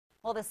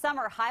Well, the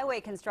summer highway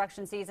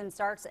construction season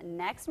starts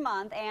next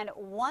month, and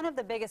one of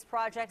the biggest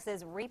projects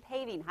is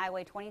repaving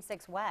Highway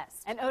 26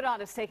 West. And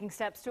ODOT is taking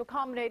steps to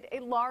accommodate a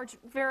large,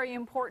 very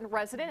important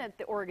resident at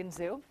the Oregon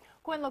Zoo.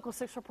 KOIN Local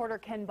 6 reporter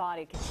Ken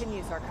Body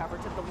continues our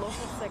coverage of the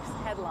Local 6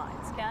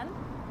 headlines. Ken?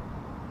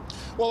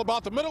 Well,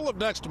 about the middle of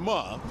next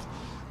month,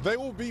 they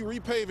will be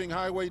repaving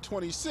Highway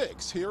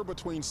 26 here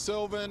between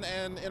Sylvan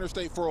and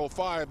Interstate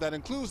 405. That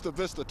includes the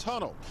Vista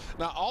Tunnel.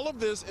 Now, all of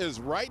this is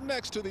right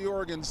next to the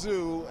Oregon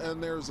Zoo,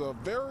 and there's a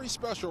very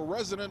special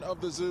resident of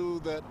the zoo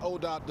that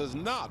ODOT does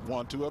not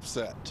want to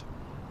upset.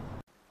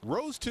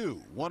 Rose 2,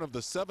 one of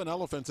the 7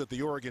 elephants at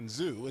the Oregon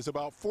Zoo, is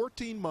about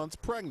 14 months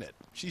pregnant.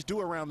 She's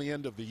due around the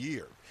end of the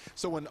year.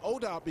 So when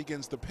ODOT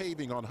begins the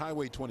paving on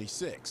Highway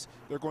 26,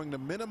 they're going to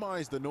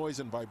minimize the noise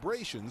and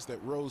vibrations that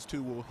Rose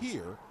 2 will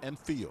hear and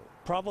feel.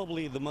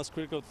 Probably the most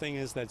critical thing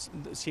is that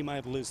she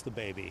might lose the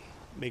baby,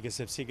 because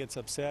if she gets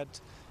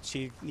upset,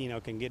 she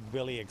can get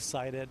really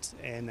excited,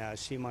 and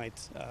she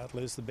might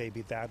lose the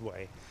baby that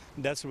way.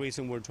 That's the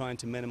reason we're trying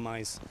to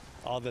minimize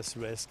all this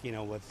risk,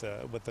 with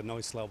the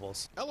noise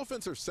levels.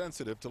 Elephants are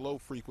sensitive to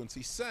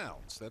low-frequency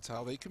sounds. That's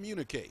how they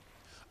communicate.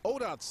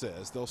 ODOT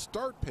says they'll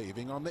start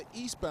paving on the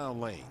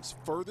eastbound lanes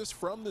furthest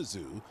from the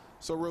zoo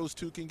so Rose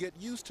 2 can get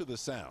used to the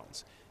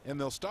sounds. And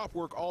they'll stop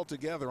work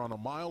altogether on a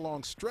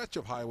mile-long stretch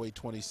of Highway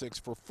 26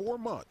 for 4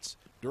 months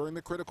during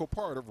the critical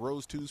part of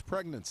Rose 2's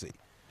pregnancy.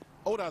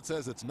 ODOT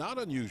says it's not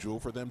unusual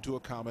for them to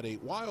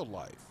accommodate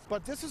wildlife.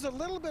 But this is a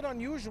little bit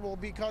unusual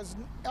because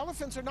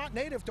elephants are not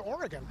native to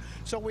Oregon,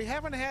 so we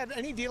haven't had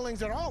any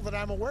dealings at all that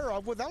I'm aware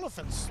of with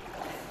elephants.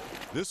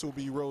 This will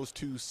be Rose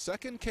 2's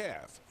second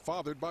calf,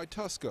 fathered by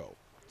Tusco.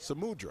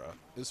 Samudra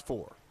is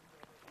 4.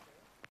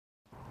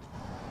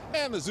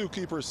 And the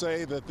zookeepers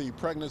say that the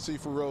pregnancy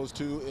for Rose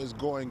 2 is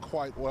going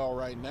quite well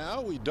right now.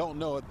 We don't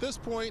know at this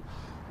point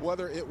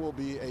whether it will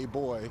be a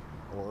boy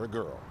or a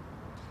girl.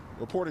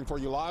 Reporting for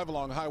you live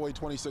along Highway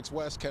 26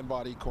 West, Ken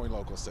Body, KOIN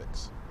Local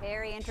 6.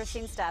 Very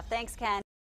interesting stuff. Thanks, Ken.